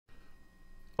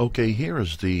Okay, here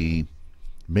is the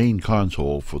main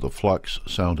console for the FLUX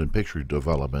Sound and Picture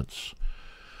Developments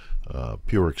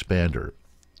Pure Expander.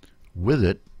 With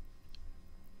it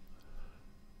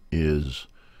is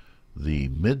the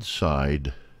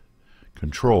mid-side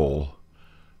control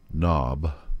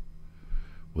knob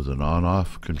with an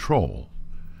on-off control.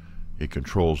 It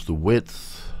controls the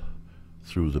width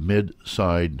through the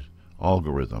mid-side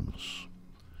algorithms.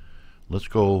 Let's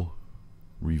go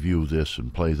review this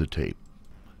and play the tape.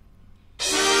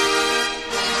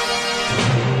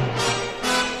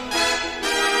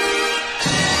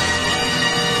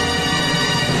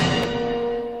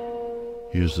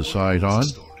 Here's the side on.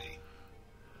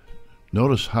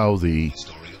 Notice how the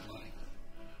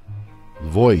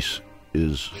voice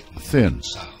is thin.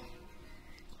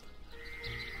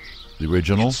 The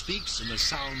original. It speaks in the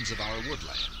sounds of our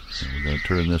woodlands. And we're going to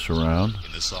turn this around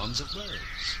in the songs of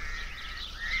birds.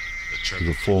 The to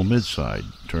the full mid-side.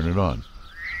 Turn it on.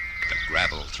 The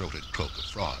gravel-throated croak of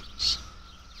frogs.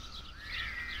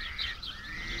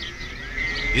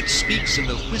 It speaks in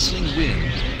the whistling wind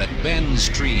that bends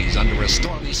trees under a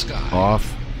stormy sky.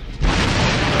 Off.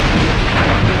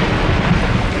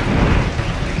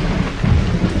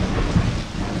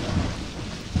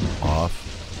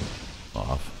 Off.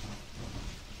 Off.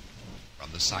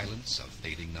 From the silence of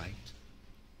fading night,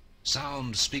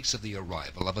 sound speaks of the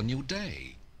arrival of a new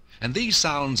day. And these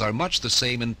sounds are much the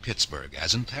same in Pittsburgh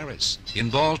as in Paris, in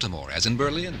Baltimore as in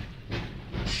Berlin.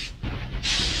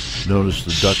 Notice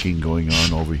the ducking going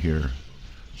on over here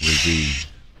with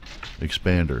the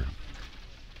expander.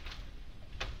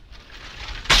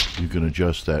 You can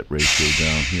adjust that ratio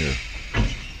down here.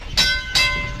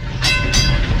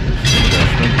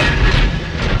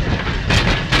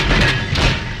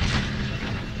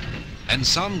 And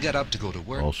some get up to go to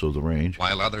work. Also the range.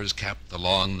 While others cap the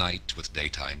long night with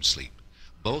daytime sleep.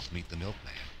 Both meet the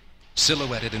milkman,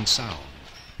 silhouetted in sound.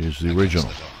 Here's the original.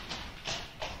 The dawn.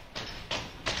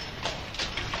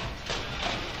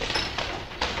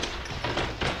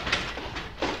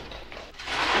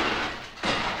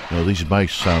 Now these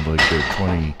mics sound like they're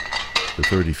 20 to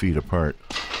 30 feet apart.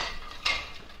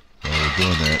 While we're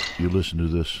doing that, you listen to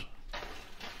this.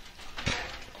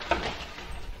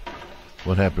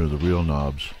 What happened to the real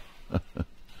knobs? The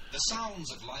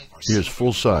sounds of life are Here's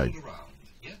full side. around,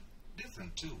 yet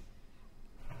different too.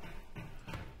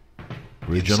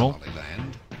 Original. In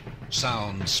Somaliland,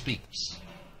 sound speaks.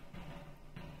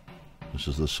 This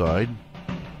is the side.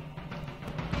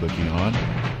 Clicking on.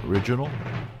 Original.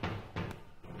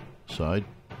 Side.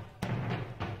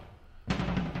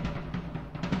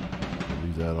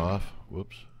 Leave that off.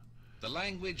 Whoops. The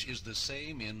language is the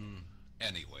same in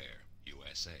anywhere,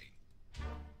 USA.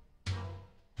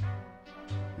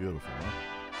 Beautiful, huh?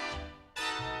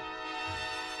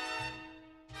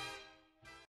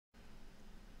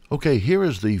 Okay, here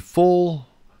is the full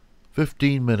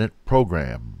 15-minute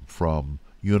program from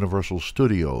Universal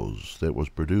Studios that was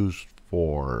produced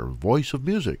for Voice of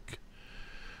Music.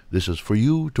 This is for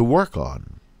you to work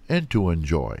on and to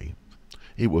enjoy.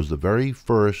 It was the very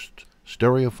first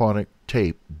stereophonic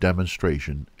tape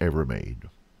demonstration ever made.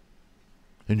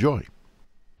 Enjoy.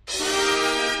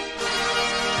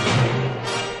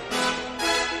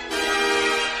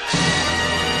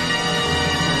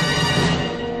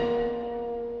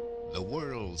 The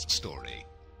world's story.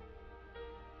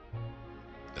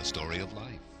 The story of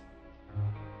life.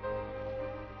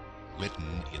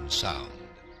 Written in sound.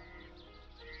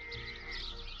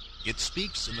 It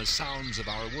speaks in the sounds of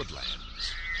our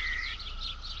woodlands,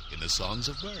 in the songs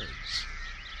of birds,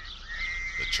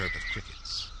 the chirp of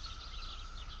crickets,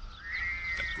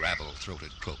 the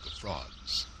gravel-throated croak of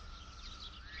frogs.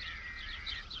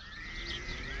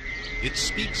 It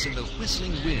speaks in the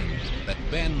whistling wind that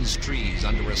bends trees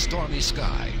under a stormy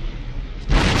sky.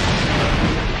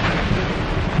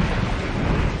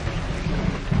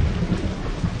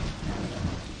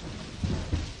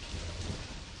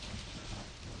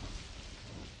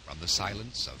 From the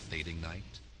silence of fading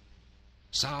night,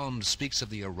 sound speaks of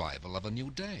the arrival of a new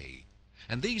day.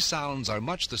 And these sounds are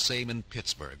much the same in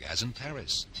Pittsburgh as in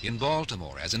Paris, in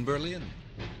Baltimore as in Berlin.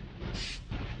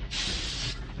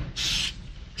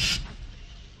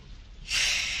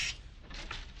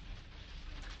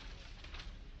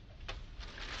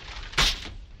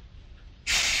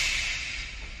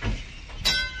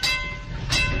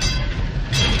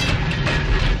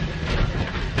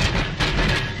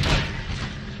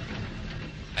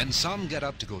 And some get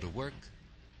up to go to work,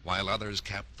 while others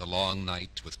cap the long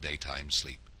night with daytime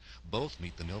sleep. Both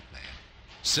meet the milkman,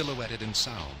 silhouetted in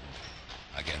sound,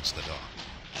 against the dawn.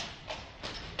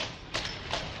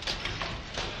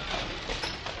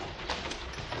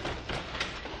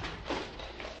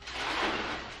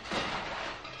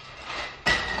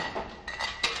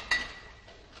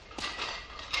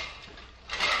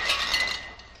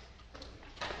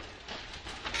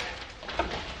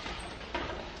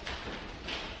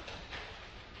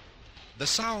 The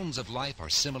sounds of life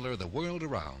are similar the world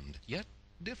around, yet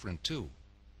different too.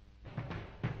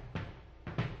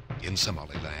 In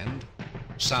Somaliland,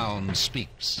 sound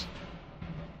speaks.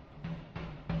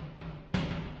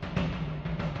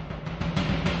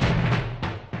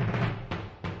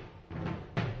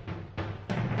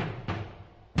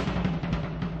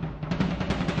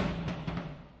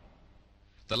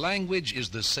 The language is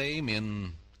the same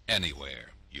in anywhere,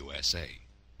 USA.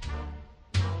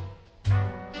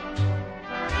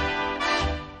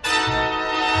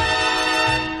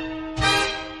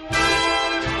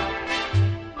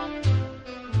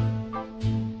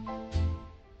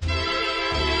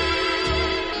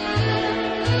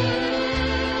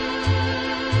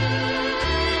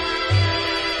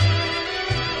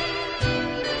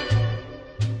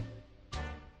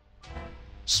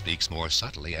 Speaks more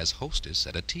subtly as hostess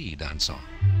at a tea dancing.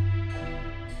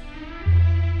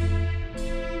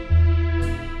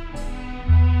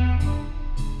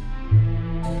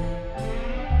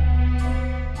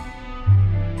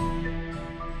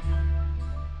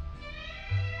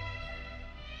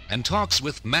 And talks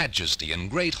with majesty in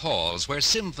great halls where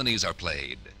symphonies are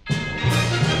played.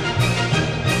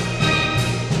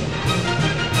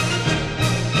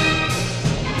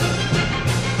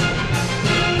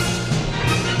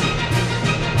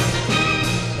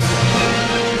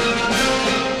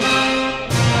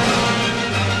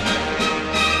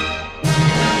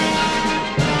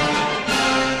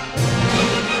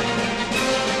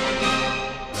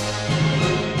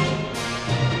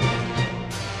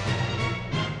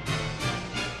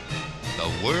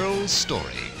 The world's story,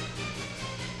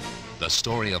 the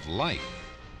story of life,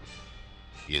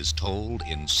 is told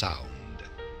in sound.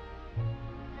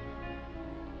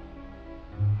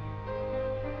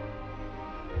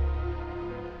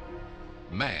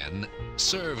 Man,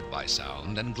 served by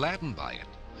sound and gladdened by it,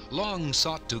 long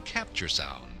sought to capture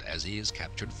sound as he has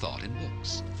captured thought in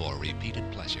books for repeated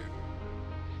pleasure.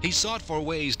 He sought for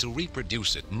ways to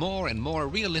reproduce it more and more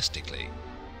realistically.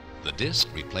 The disc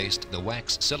replaced the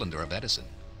wax cylinder of Edison.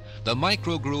 The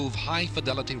microgroove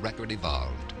high-fidelity record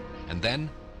evolved. And then,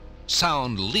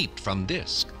 sound leaped from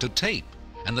disc to tape,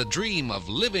 and the dream of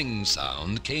living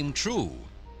sound came true.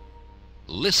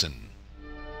 Listen.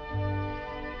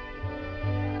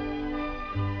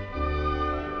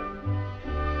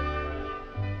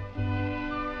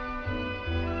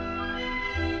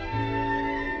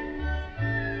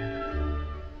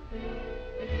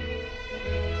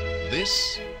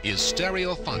 This is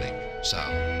stereophonic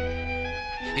sound.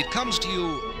 It comes to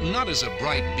you not as a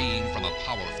bright beam from a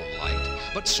powerful light,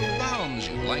 but surrounds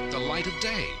you like the light of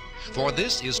day. For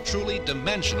this is truly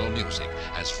dimensional music,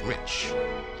 as rich,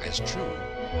 as true,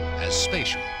 as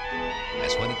spatial,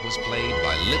 as when it was played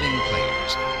by living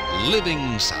players.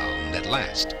 Living sound at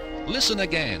last. Listen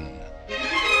again.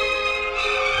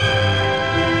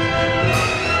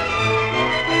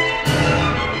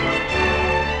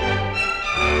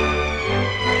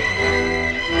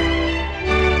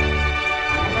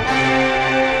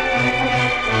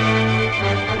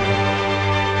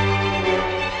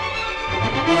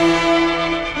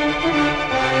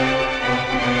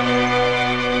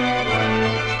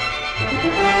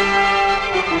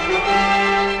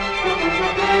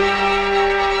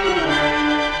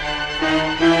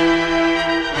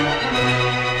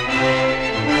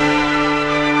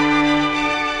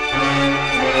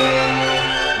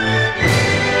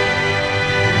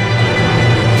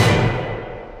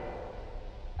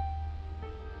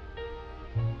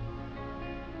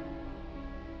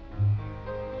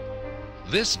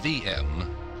 This VM,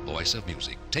 Voice of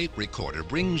Music, tape recorder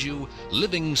brings you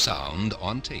living sound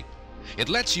on tape. It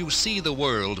lets you see the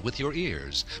world with your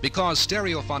ears because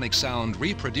stereophonic sound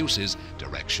reproduces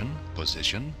direction,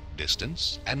 position,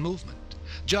 distance, and movement,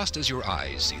 just as your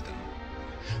eyes see them.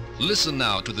 Listen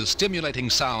now to the stimulating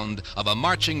sound of a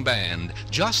marching band,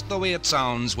 just the way it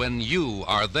sounds when you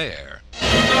are there.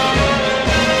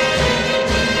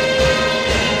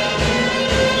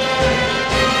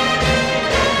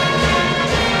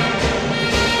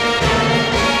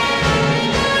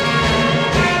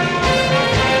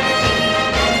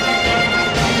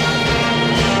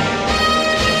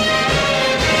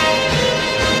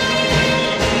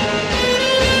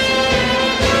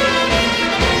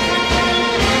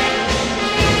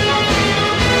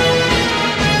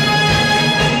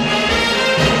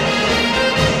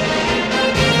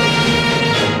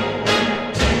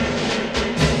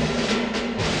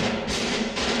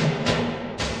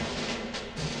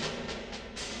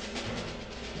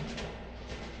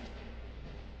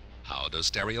 How does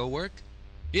stereo work?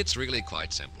 It's really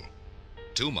quite simple.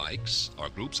 Two mics, or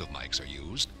groups of mics, are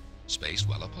used, spaced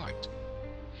well apart.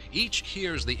 Each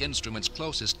hears the instruments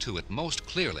closest to it most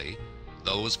clearly,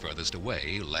 those furthest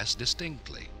away less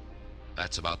distinctly.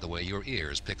 That's about the way your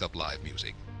ears pick up live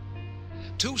music.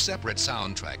 Two separate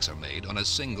sound tracks are made on a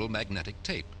single magnetic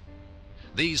tape.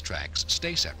 These tracks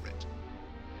stay separate.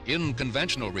 In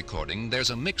conventional recording, there's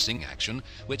a mixing action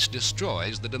which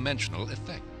destroys the dimensional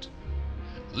effect.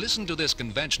 Listen to this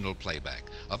conventional playback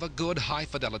of a good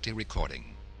high-fidelity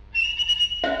recording.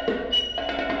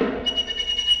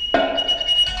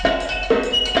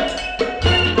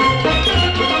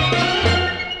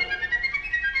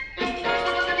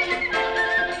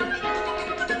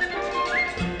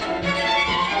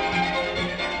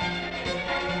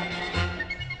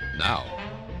 Now,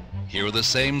 hear the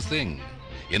same thing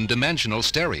in dimensional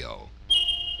stereo.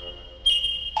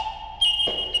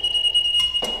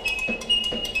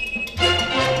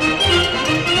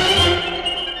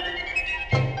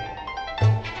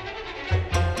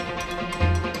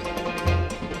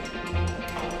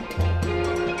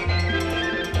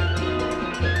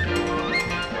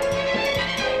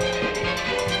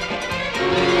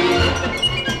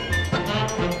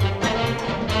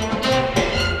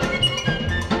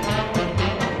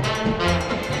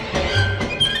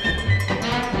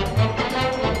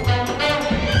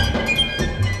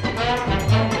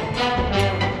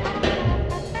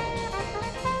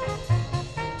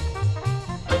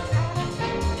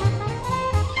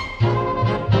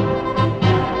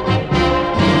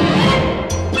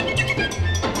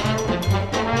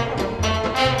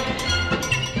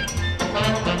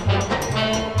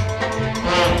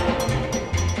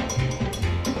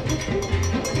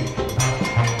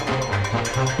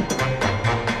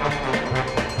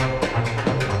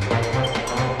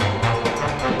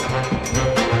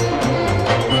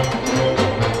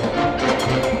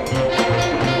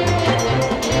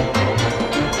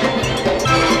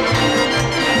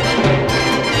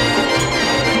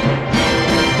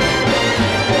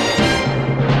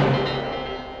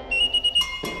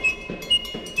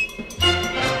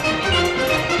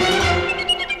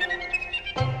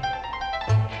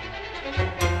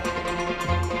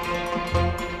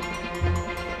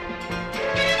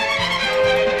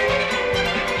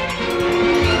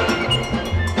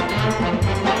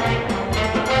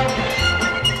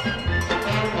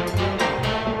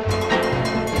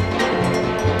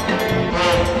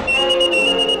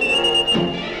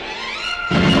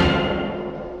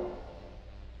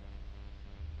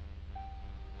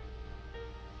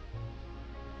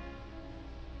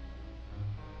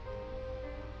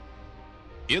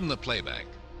 In the playback,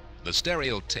 the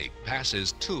stereo tape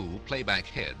passes two playback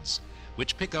heads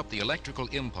which pick up the electrical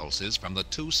impulses from the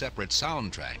two separate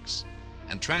sound tracks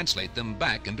and translate them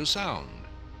back into sound.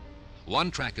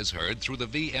 One track is heard through the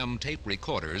VM tape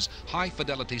recorder's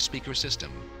high-fidelity speaker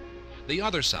system. The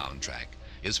other sound track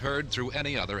is heard through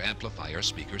any other amplifier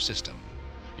speaker system.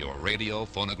 Your radio,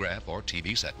 phonograph, or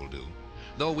TV set will do,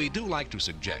 though we do like to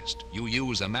suggest you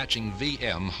use a matching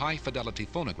VM high-fidelity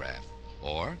phonograph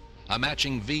or a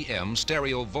matching VM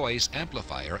stereo voice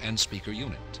amplifier and speaker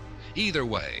unit. Either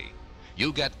way,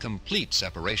 you get complete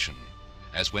separation,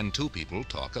 as when two people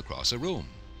talk across a room.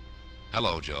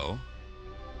 Hello, Joe.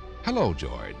 Hello,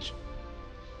 George.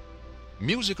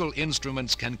 Musical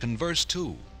instruments can converse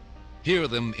too. Hear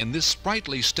them in this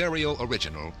sprightly stereo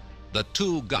original, The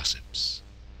Two Gossips.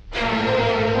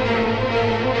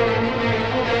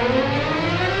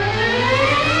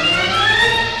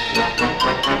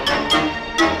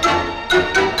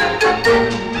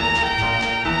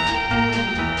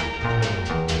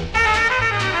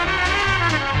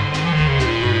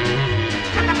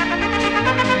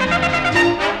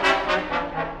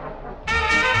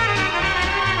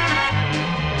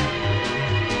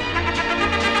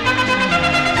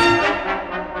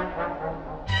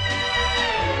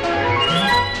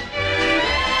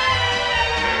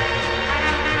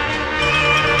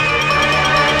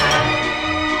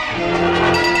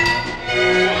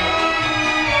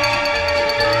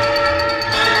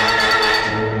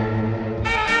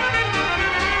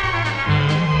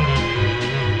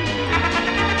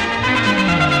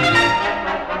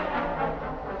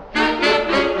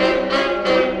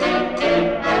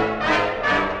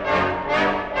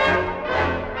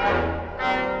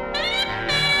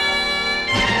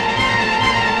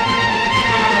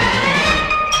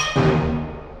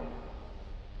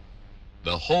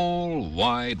 The whole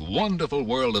wide, wonderful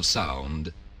world of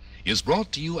sound is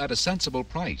brought to you at a sensible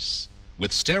price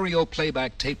with stereo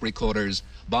playback tape recorders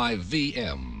by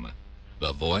VM,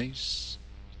 the voice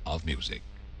of music.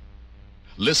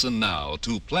 Listen now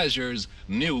to Pleasure's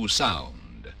new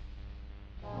sound.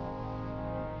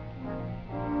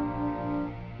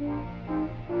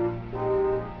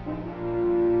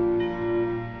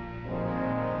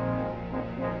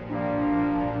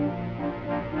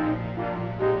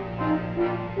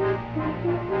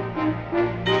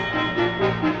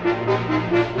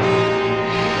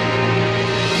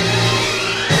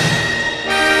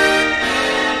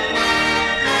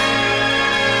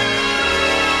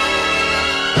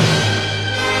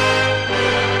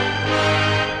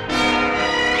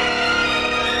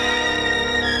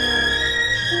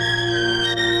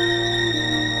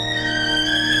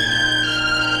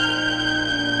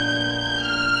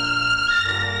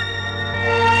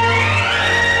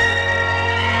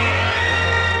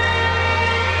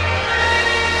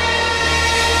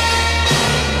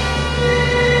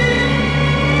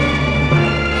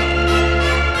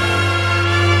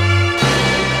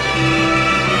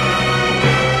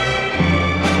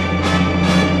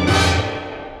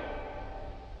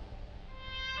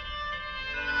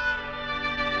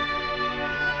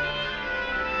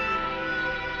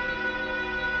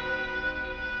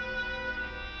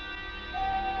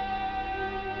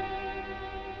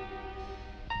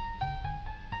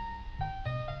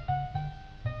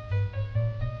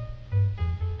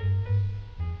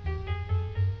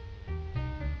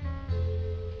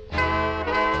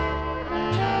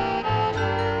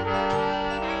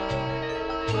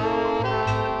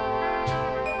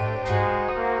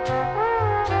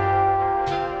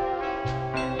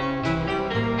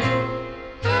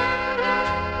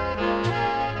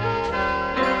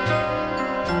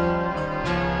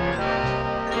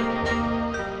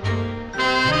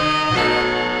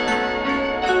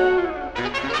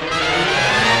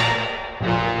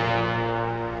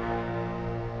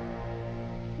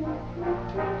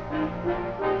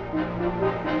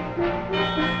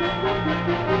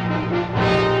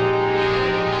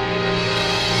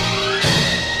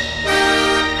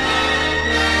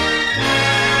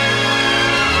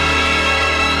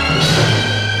 Bye.